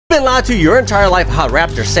Been lied to your entire life how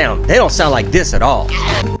raptors sound. They don't sound like this at all.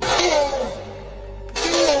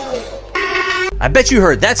 I bet you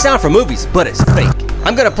heard that sound from movies, but it's fake.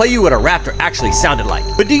 I'm gonna play you what a raptor actually sounded like.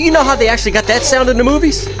 But do you know how they actually got that sound in the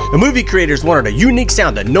movies? The movie creators wanted a unique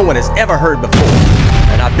sound that no one has ever heard before.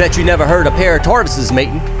 And I bet you never heard a pair of tortoises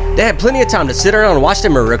mating. They had plenty of time to sit around and watch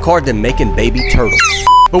them and record them making baby turtles.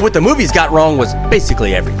 But what the movies got wrong was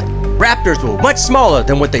basically everything. Raptors were much smaller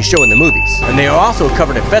than what they show in the movies, and they are also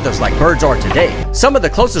covered in feathers like birds are today. Some of the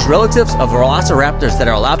closest relatives of velociraptors that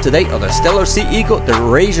are alive today are the Stellar sea eagle, the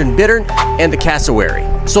Eurasian bittern, and the cassowary.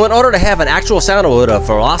 So in order to have an actual sound of what a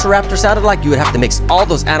velociraptor sounded like, you would have to mix all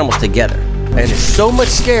those animals together. And it's so much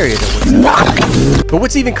scarier than what's. But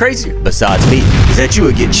what's even crazier, besides me, is that you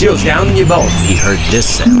would get chills down in your bones when you heard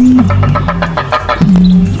this sound.